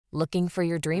Looking for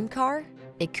your dream car?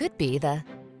 It could be the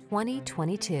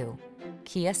 2022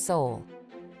 Kia Soul.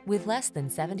 With less than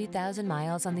 70,000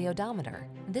 miles on the odometer,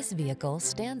 this vehicle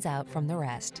stands out from the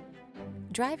rest.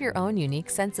 Drive your own unique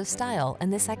sense of style in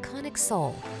this iconic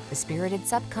Soul, the spirited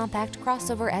subcompact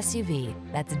crossover SUV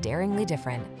that's daringly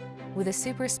different. With a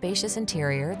super spacious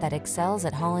interior that excels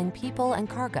at hauling people and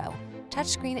cargo,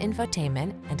 touchscreen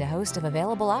infotainment, and a host of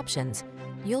available options,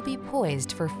 you'll be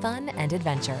poised for fun and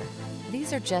adventure.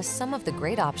 These are just some of the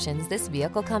great options this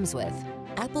vehicle comes with: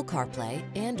 Apple CarPlay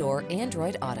and/or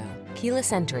Android Auto,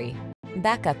 keyless entry,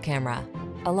 backup camera,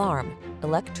 alarm,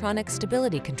 electronic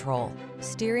stability control,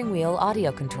 steering wheel audio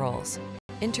controls,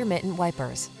 intermittent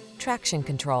wipers, traction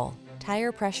control,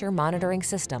 tire pressure monitoring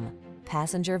system,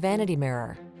 passenger vanity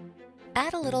mirror.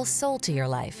 Add a little soul to your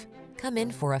life. Come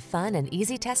in for a fun and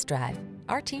easy test drive.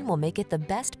 Our team will make it the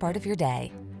best part of your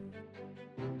day.